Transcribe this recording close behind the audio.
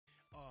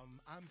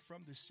I'm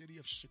from the city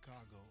of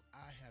Chicago.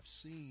 I have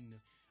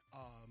seen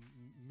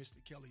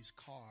Mr. Kelly's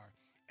car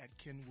at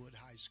Kenwood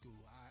High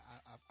School.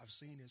 I've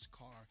seen his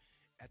car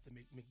at the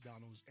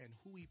McDonald's, and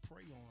who he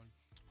prayed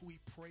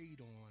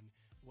on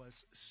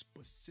was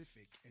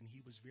specific, and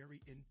he was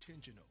very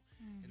intentional.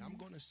 And I'm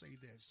going to say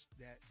this,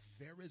 that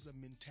there is a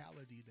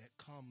mentality that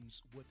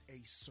comes with a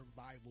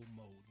survival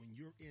mode. When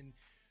you're in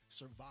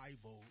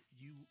survival,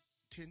 you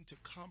tend to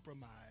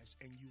compromise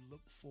and you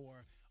look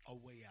for a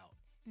way out.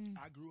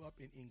 I grew up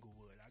in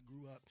Inglewood. I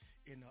grew up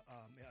in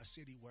a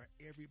city where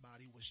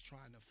everybody was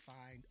trying to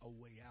find a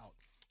way out.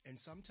 And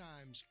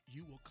sometimes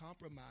you will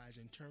compromise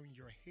and turn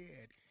your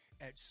head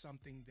at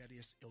something that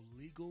is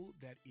illegal,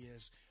 that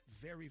is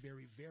very,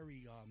 very,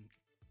 very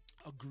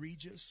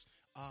egregious,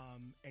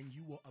 and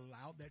you will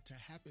allow that to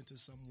happen to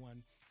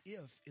someone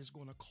if it's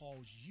going to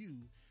cause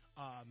you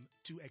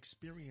to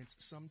experience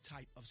some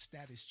type of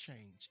status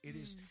change. It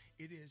is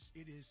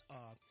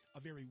a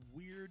very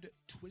weird,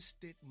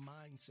 twisted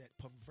mindset,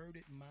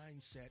 perverted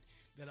mindset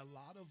that a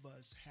lot of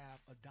us have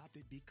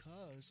adopted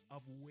because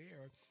of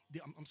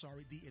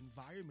the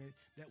environment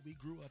that we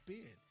grew up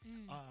in.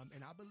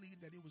 And I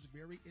believe that it was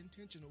very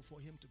intentional for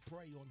him to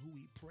pray on who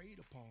he prayed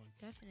upon.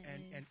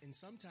 Definitely. And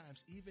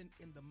sometimes even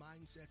in the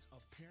mindsets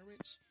of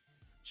parents,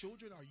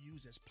 children are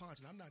used as pawns.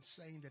 And I'm not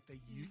saying that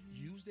they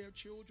use their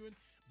children,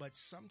 but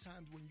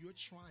sometimes when you're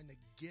trying to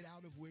get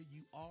out of where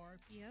you are,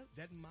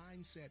 that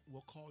mindset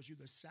will cause you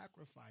to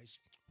sacrifice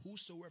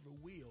whosoever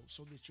will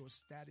so that your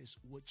status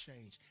would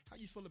change. How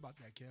you feel about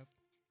that, Kev?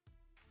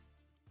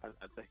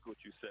 I think what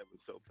you said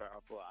was so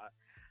powerful.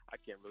 I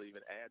can't really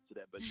even add to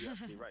that, but you're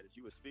absolutely right. As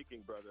you were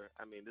speaking, brother,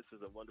 I mean, this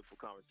is a wonderful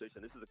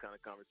conversation. This is the kind of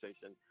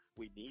conversation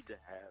we need to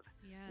have,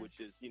 which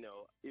is,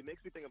 it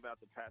makes me think about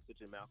the passage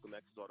in Malcolm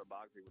X's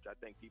autobiography, which I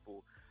think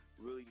people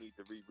really need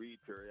to reread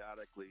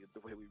periodically,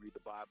 the way we read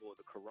the Bible or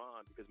the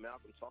Quran, because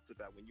Malcolm talks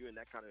about when you're in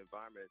that kind of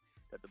environment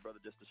that the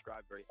brother just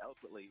described very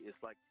eloquently,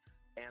 it's like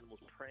animals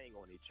preying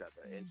on each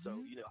other. And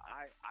so,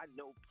 I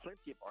know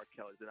plenty of R.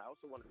 Kellys, and I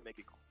also want to make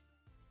it clear,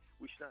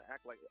 we should not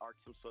act like are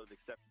some sort of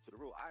exception to the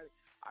rule. I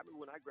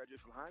remember when I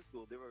graduated from high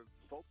school, there were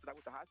folks that I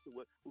went to high school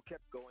with who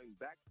kept going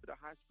back to the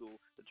high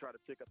school to try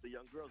to pick up the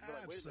young girls. They're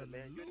like, wait a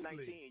minute, man, you're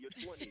 19, you're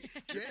 20,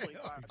 you're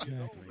 25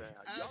 years old now.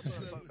 Y'all know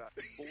what I'm talking about.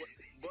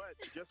 But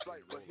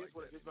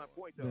here's my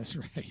point, though. That's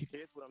right.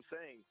 Here's what I'm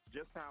saying.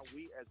 Just how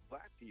we as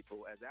black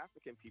people, as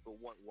African people,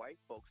 want white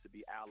folks to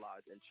be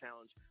allies and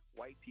challenge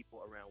white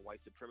people around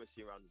white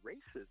supremacy, around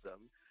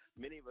racism.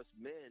 Many of us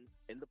men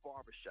in the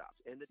barbershops,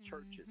 in the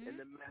churches, in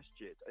the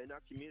masjids, in our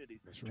communities,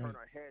 turn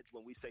our heads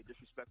when we say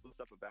disrespectful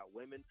stuff about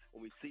women.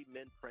 When we see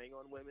men preying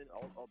on women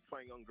or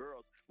preying on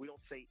girls, we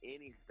don't say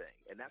anything.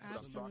 And that's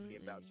what I'm talking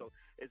about. So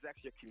it's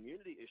actually a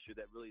community issue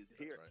that really is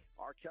here.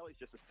 Right. R. Kelly's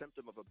just a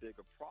symptom of a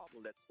bigger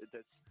problem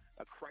that's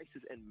a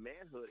crisis in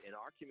manhood in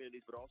our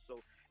communities, but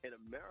also in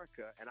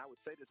America. And I would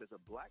say this as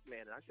a black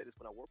man, and I say this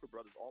when I work with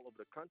brothers all over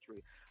the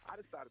country. I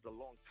decided a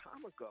long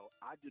time ago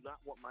I do not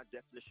want my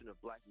definition of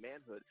black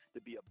manhood to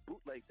be a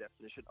bootleg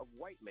definition of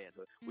white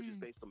manhood, which is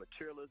based on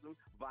materialism,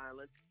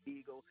 violence,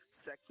 ego,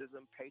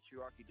 sexism,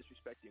 patriarchy,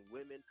 disrespecting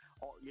women,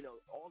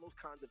 all those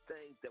kinds of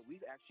things that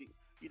we've actually,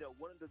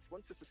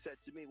 one sister said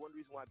to me, one of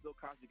the reasons why Bill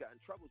Cosby got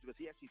in trouble is because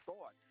he actually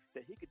thought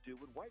that he could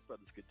do what white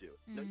brothers could do.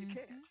 No, you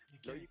can't.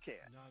 No, you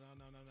can't. No.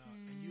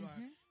 And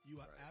you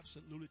are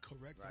absolutely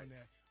correct on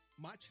that.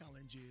 My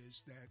challenge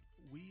is that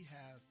we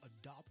have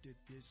adopted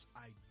this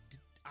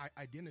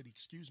identity,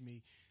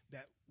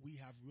 that we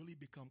have really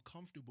become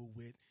comfortable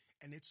with,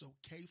 and it's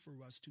okay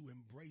for us to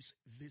embrace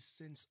this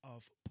sense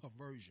of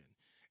perversion.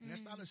 And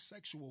that's not a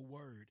sexual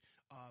word.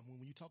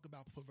 When you talk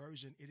about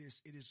perversion,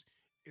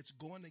 it's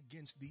going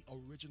against the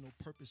original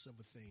purpose of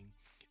a thing.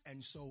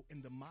 And so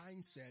in the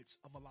mindsets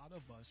of a lot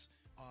of us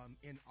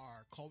in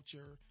our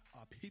culture,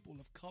 people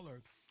of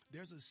color,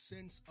 there's a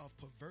sense of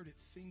perverted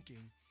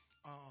thinking.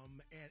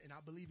 And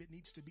I believe it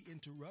needs to be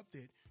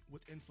interrupted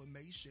with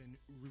information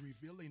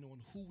revealing on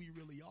who we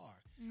really are.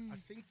 I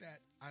think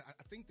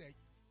that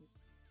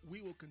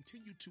we will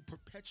continue to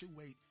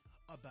perpetuate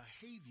a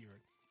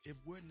behavior if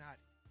we're not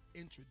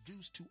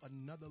introduced to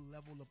another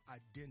level of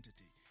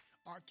identity.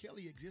 R.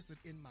 Kelly existed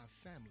in my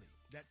family,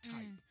 that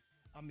type.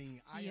 I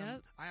mean, I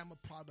am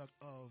a product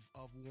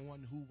of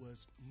one who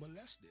was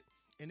molested.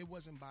 And it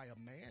wasn't by a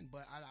man,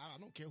 but I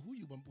don't care who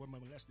you were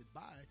molested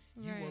by.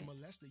 You were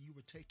molested. You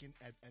were taken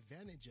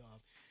advantage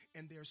of.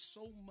 And there's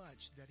so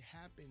much that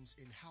happens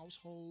in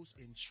households,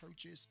 in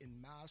churches,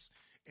 in mosques,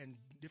 and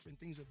different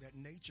things of that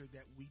nature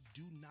that we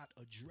do not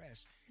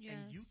address. Yes.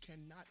 And you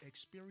cannot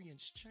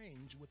experience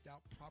change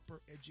without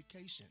proper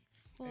education.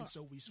 Well, and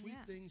so we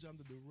sweep things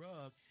under the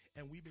rug,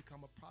 and we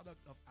become a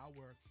product of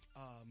our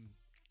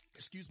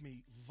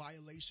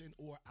violation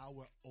or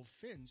our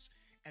offense,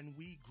 and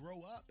we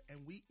grow up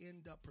and we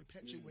end up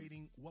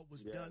perpetuating what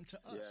was done to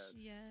us.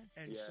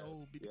 And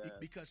so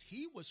because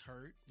he was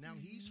hurt, now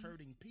he's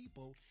hurting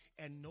people,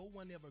 and no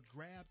one ever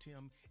grabbed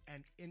him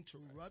and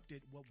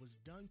interrupted what was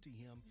done to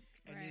him.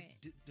 and Right.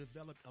 it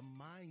developed a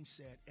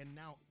mindset, and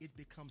now it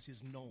becomes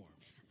his norm.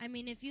 I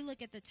mean, if you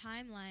look at the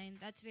timeline,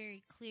 that's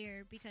very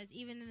clear because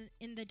even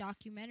in the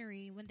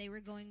documentary, when they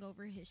were going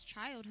over his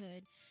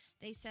childhood,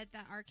 they said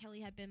that R. Kelly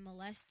had been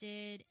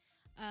molested.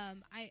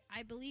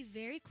 I believe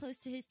very close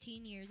to his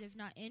teen years, if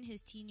not in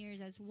his teen years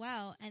as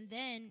well. And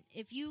then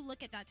if you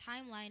look at that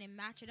timeline and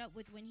match it up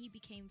with when he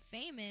became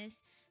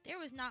famous, there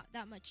was not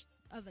that much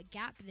of a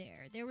gap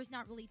there. There was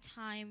not really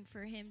time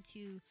for him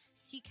to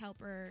seek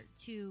help or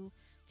to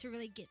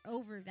really get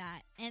over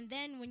that. And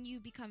then when you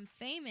become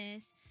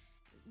famous,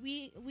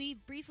 we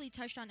briefly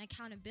touched on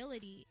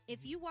accountability.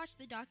 If you watch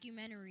the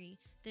documentary,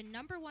 the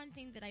number one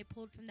thing that I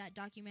pulled from that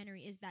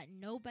documentary is that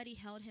nobody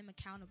held him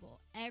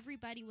accountable.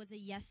 Everybody was a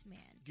yes man.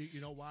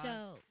 You know why?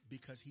 So,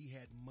 because he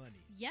had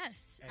money.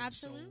 yes, And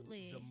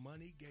absolutely. So the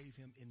money gave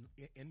him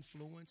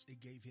influence.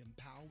 It gave him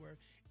power,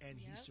 and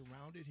he Yep.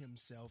 surrounded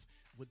himself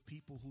with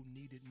people who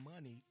needed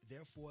money.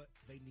 Therefore,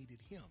 they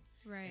needed him,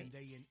 Right. and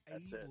they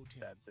That's enabled it. him.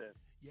 That's it.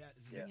 Yeah,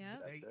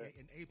 Yep. they That's it.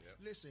 enable. Yep.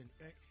 Listen,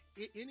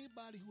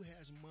 anybody who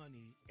has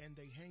money and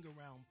they hang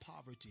around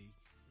poverty,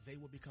 they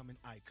will become an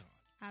icon.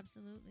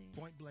 Absolutely.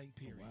 Point blank.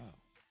 Period. Wow.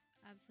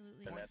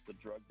 Absolutely. And that's the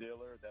drug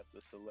dealer. That's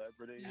the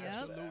celebrity. Yep. That's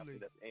the Absolutely.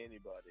 athlete, that's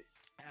anybody.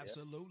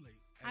 Absolutely.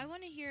 I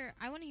want to hear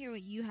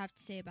what you have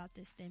to say about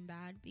this Thin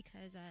Bad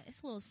because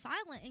it's a little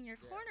silent in your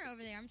corner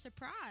over there. I'm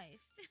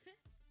surprised.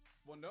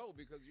 Well, no,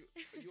 because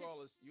you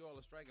all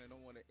are striking. I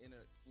don't want to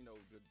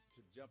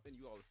to jump in.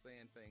 You all are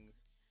saying things,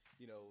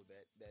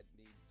 that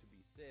need to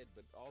be said.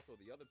 But also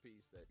the other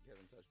piece that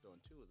Kevin touched on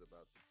too is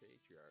about the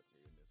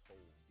patriarchy and this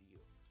whole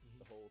deal,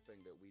 the whole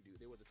thing that we do.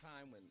 There was a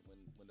time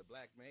when the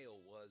black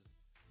male was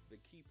the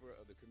keeper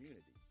of the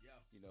community. Yeah.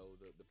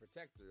 The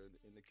protector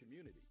in the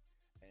community.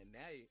 And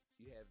now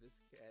you have this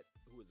cat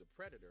who is a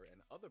predator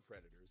and other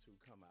predators who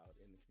come out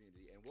in the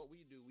community. And what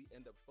we do, we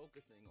end up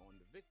focusing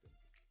on the victims.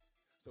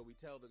 So we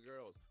tell the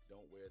girls,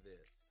 don't wear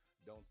this.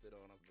 Don't sit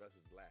on Uncle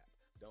Gus's lap.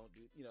 Don't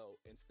do,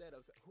 instead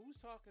of who's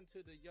talking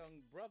to the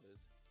young brothers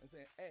and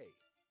saying, hey,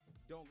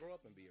 don't grow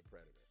up and be a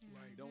predator.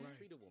 Right. Don't right.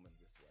 treat a woman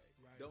this way.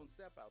 Right. Don't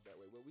step out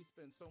that way. Where we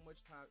spend so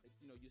much time,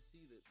 you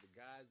see the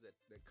guys that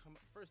come,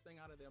 first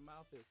thing out of their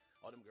mouth is,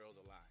 oh, them girls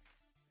are lying.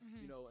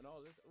 Mhm. And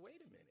all this.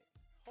 Wait a minute.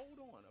 Hold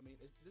on. I mean,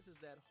 this is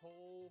that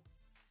whole,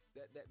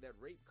 that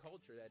rape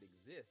culture that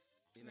exists.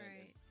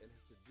 Right. And has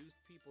seduced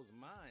people's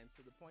minds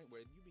to the point where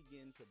you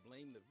begin to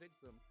blame the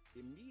victim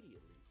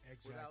immediately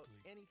without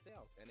Exactly. anything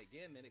else. And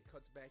again, then it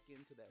cuts back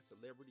into that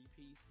celebrity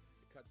piece.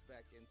 It cuts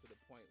back into the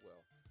point,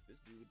 well,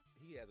 this dude,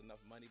 he has enough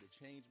money to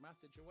change my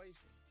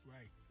situation.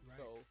 Right. Right.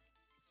 So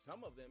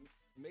some of them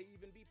may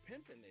even be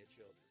pimping their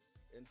children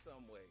in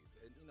some ways.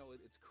 And,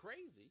 it's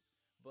crazy,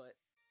 but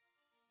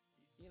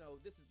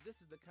this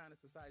is the kind of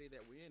society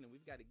that we're in, and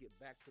we've got to get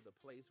back to the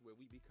place where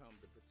we become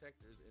the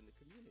protectors in the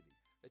community.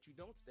 That you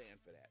don't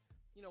stand for that.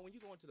 When you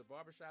go into the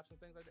barbershops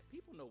and things like that,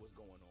 people know what's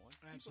going on.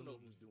 People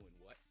know Absolutely. who's doing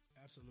what.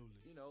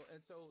 Absolutely.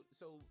 And so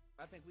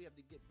I think we have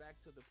to get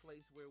back to the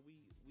place where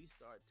we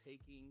start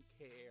taking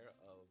care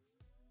of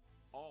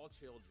all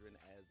children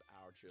as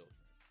our children.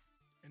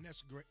 And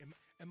that's great.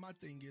 And my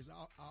thing is,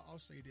 I'll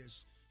say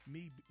this: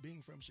 me being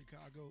from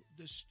Chicago,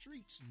 the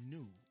streets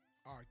knew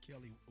R.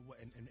 Kelly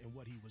and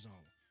what he was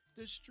on.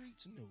 The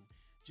streets knew,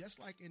 just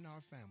like in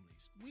our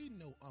families, we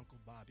know Uncle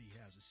Bobby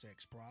has a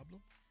sex problem.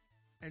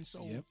 And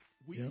so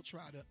we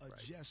try to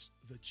adjust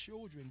the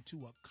children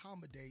to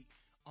accommodate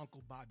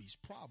Uncle Bobby's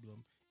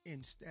problem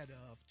instead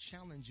of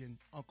challenging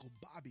Uncle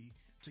Bobby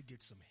to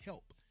get some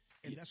help.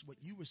 And that's what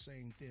you were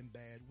saying, Thin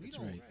Bad. We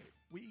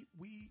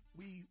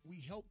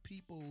help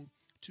people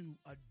to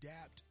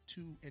adapt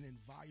to an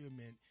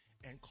environment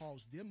and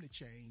cause them to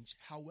change.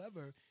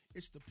 However,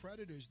 it's the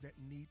predators that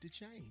need to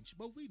change.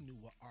 But we knew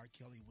what R.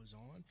 Kelly was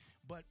on.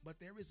 But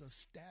there is a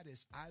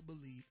status, I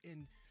believe,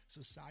 in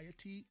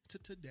society to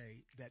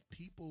today that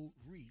people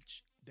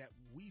reach that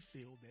we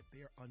feel that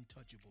they're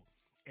untouchable.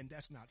 And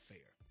that's not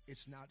fair.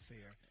 It's not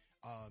fair.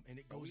 And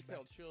it goes back.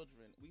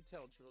 We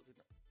tell children.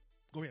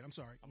 Go ahead. I'm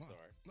sorry. I'm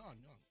sorry. No.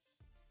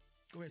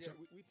 Go ahead, sir.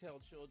 We tell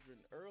children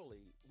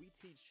early. We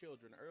teach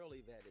children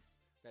early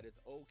that it's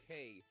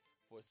okay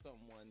for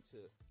someone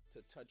to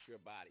touch your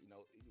body.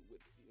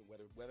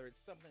 Whether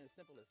it's something as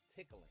simple as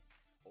tickling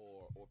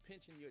or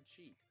pinching your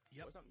cheek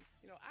or something.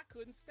 I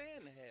couldn't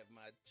stand to have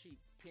my cheek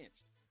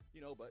pinched.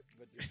 But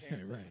your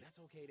parents Right. say,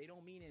 that's okay. They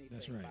don't mean anything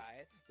That's right.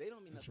 by it. They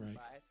don't mean That's nothing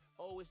right. by it.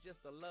 Oh, it's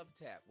just a love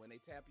tap when they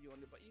tap you on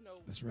the butt.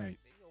 That's right.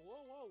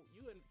 Whoa.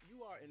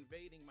 You are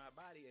invading my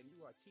body, and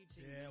you are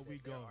teaching me that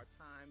we there go. are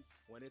times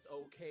when it's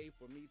okay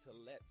for me to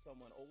let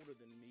someone older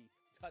than me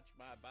touch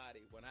my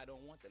body when I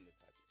don't want them to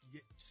touch it.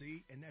 Yeah,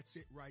 see, and that's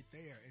it right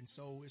there. And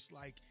so it's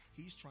like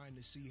he's trying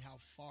to see how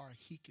far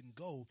he can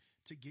go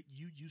to get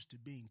you used to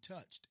being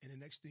touched. And the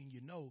next thing you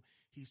know,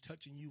 he's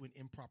touching you in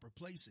improper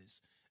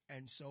places.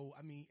 And so,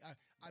 I mean,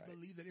 I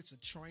believe that it's a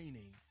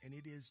training, and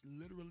it is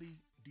literally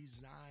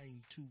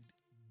designed to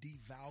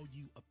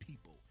devalue a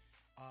people,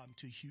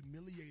 to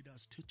humiliate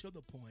us to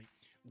the point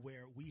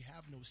where we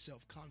have no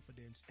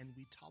self-confidence and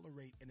we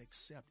tolerate and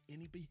accept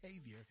any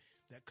behavior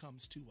that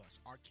comes to us.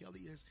 R.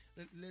 Kelly is,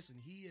 listen,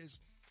 he is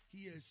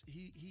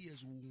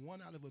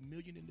one out of a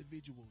million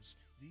individuals.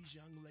 These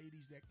young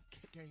ladies that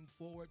came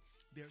forward,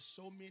 there's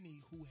so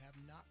many who have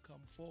not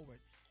come forward.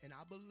 And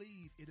I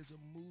believe it is a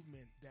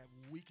movement that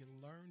we can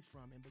learn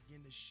from and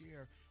begin to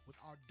share with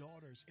our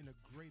daughters in a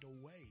greater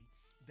way,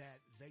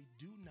 that they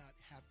do not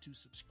have to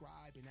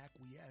subscribe and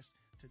acquiesce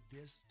to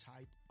this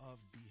type of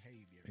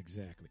behavior.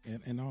 Exactly.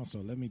 And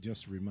also, let me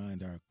just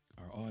remind our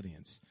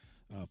audience,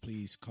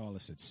 please call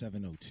us at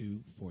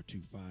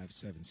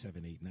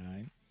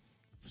 702-425-7789.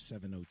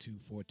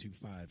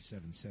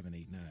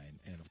 702-425-7789.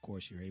 And of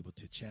course, you're able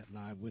to chat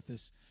live with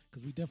us,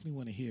 because we definitely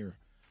want to hear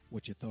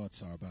what your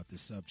thoughts are about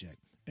this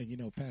subject. And, you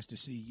know, Pastor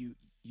C,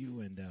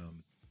 you and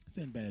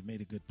Thin Bad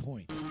made a good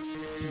point.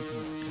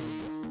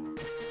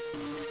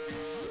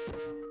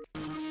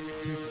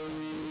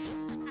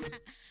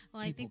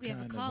 Well, I think we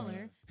have a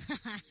caller.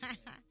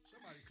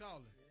 Somebody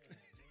call her.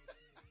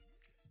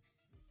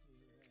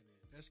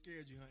 That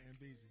scared you, huh,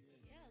 MBZ?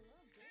 Yeah, a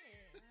little bit.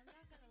 I'm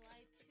not going to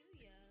lie to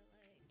you.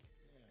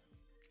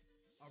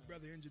 Our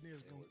brother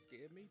engineer's going What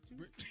scared me too.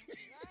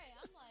 Right,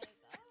 I'm like,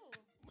 oh.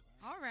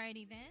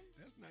 Alrighty then.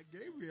 That's not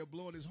Gabriel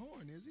blowing his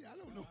horn, is he? I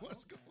don't know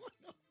what's going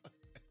on.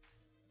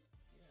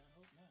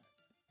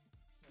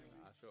 I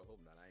sure hope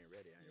not. I ain't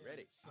ready.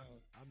 So,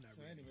 I'm not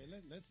so ready. anyway,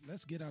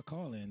 let's get our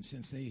call in,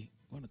 since they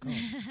want to call.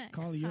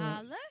 Caller,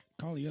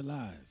 you're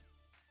live.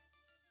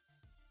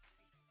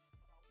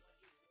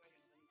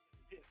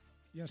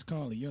 Yes,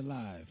 caller, you're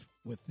live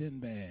with Thin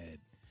Bad,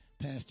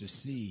 Pastor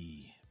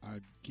C,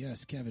 our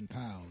guest Kevin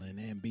Powell, and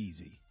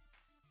Ambeezy.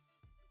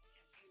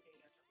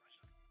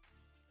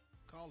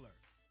 Caller.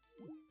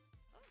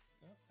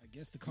 I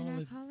guess the And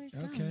our caller. caller's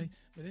Okay, gone.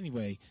 but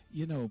anyway,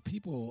 you know,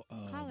 people.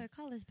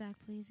 Call us back,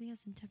 please. We got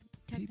some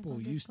technical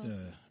People used to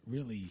difficulties.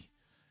 really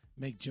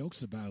make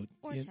jokes about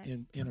Or text.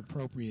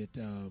 inappropriate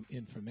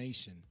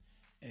information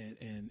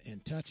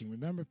and touching.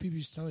 Remember, people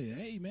used to tell you,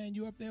 "Hey, man,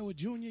 you up there with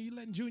Junior? You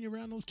letting Junior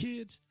around those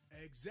kids?"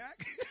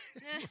 Exactly.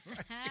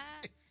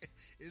 Right.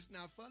 It's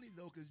not funny,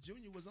 though, because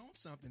Junior was on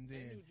something They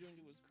then. knew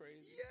Junior was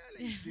crazy. Yeah,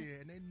 they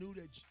did. And they knew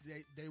that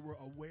they were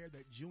aware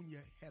that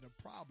Junior had a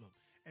problem.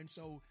 And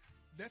so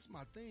that's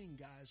my thing,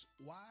 guys.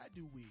 Why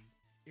do we,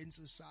 in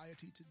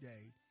society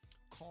today,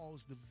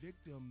 cause the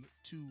victim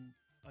to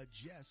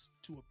adjust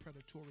to a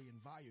predatory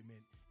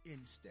environment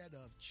instead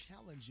of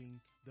challenging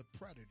the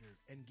predator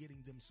and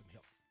getting them some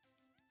help?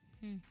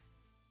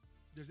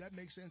 Does that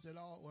make sense at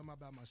all, or am I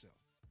by myself?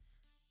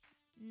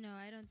 No,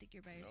 I don't think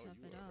you're by yourself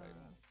you at are all. right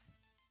on.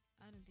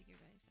 I don't think you're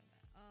by yourself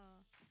at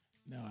all.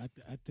 No, I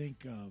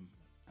think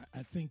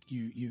I think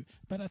you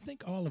but I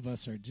think all of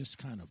us are just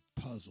kind of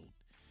puzzled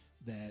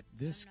that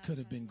this I'm not could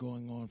have been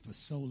puzzled. going on for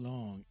so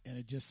long, and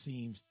it just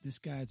seems this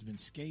guy's been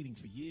skating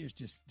for years,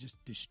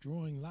 just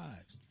destroying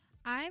lives.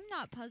 I'm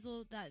not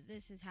puzzled that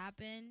this has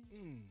happened.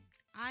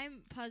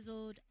 I'm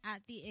puzzled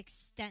at the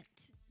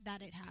extent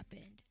that it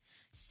happened.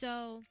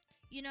 So,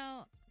 you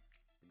know,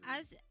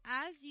 as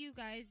you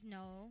guys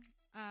know,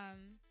 I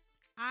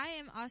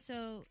am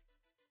also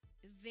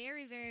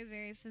very, very,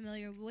 very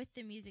familiar with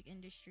the music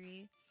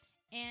industry.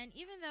 And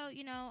even though,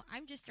 you know,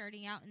 I'm just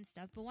starting out and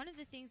stuff, but one of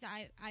the things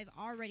that I've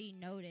already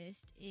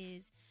noticed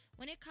is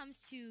when it comes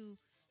to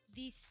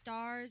these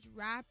stars,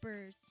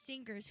 rappers,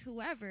 singers,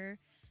 whoever,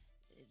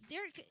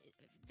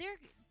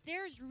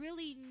 there's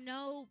really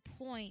no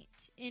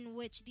point in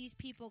which these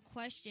people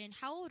question,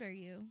 how old are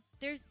you?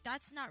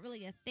 That's not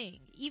really a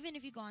thing. Even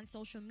if you go on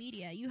social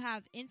media, you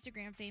have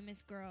Instagram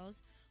famous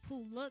girls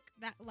who look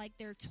like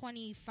they're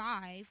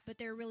 25, but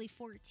they're really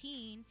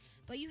 14.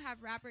 But you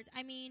have rappers,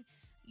 I mean,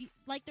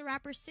 like the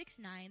rapper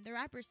 6ix9ine. The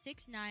rapper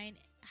 6ix9ine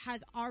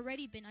has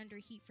already been under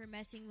heat for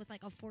messing with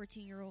like a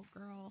 14-year-old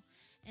girl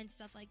and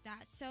stuff like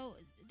that. So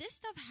this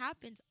stuff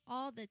happens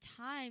all the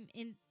time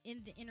in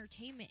the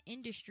entertainment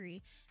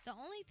industry. The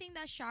only thing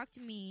that shocked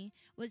me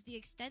was the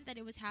extent that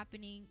it was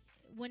happening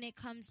when it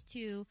comes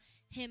to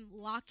him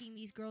locking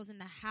these girls in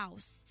the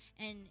house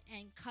and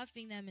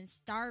cuffing them and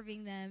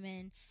starving them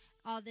and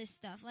all this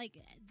stuff. Like,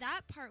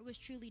 that part was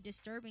truly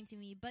disturbing to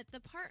me. But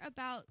the part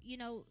about, you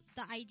know,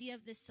 the idea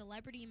of this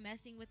celebrity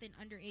messing with an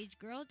underage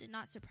girl did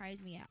not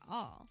surprise me at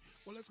all.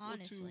 Well, let's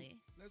honestly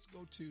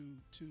go to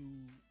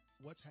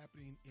what's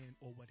happening in,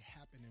 or what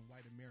happened in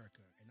white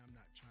America. And I'm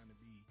not trying to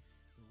be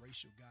the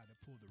racial guy to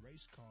pull the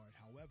race card.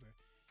 However,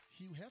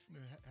 Hugh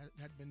Hefner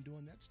had been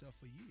doing that stuff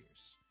for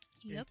years.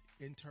 Yep.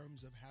 In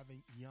terms of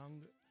having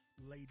young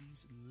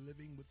ladies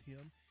living with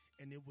him,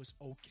 and it was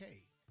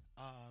okay.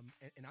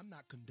 And I'm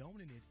not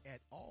condoning it at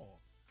all.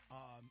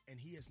 And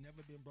he has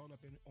never been brought up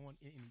on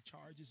any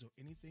charges or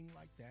anything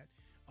like that.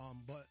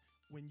 But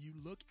when you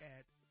look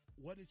at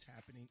what is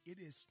happening, it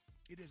is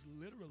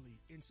literally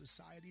in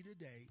society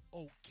today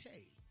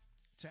okay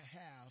to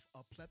have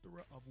a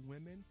plethora of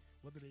women,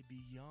 whether they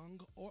be young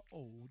or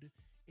old,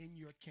 in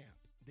your camp.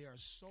 There are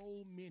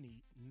so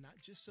many, not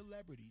just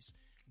celebrities,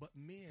 but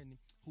men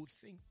who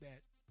think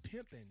that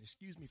pimping,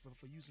 excuse me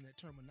for using that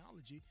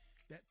terminology,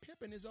 that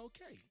pimping is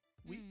okay.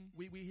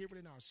 We hear it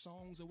in our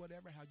songs or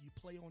whatever, how you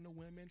play on the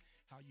women,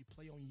 how you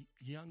play on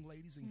young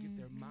ladies and get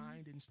their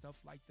mind and stuff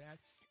like that.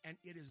 And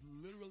it is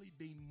literally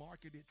being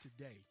marketed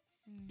today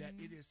that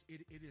it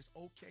is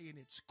okay and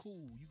it's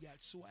cool. You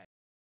got swag.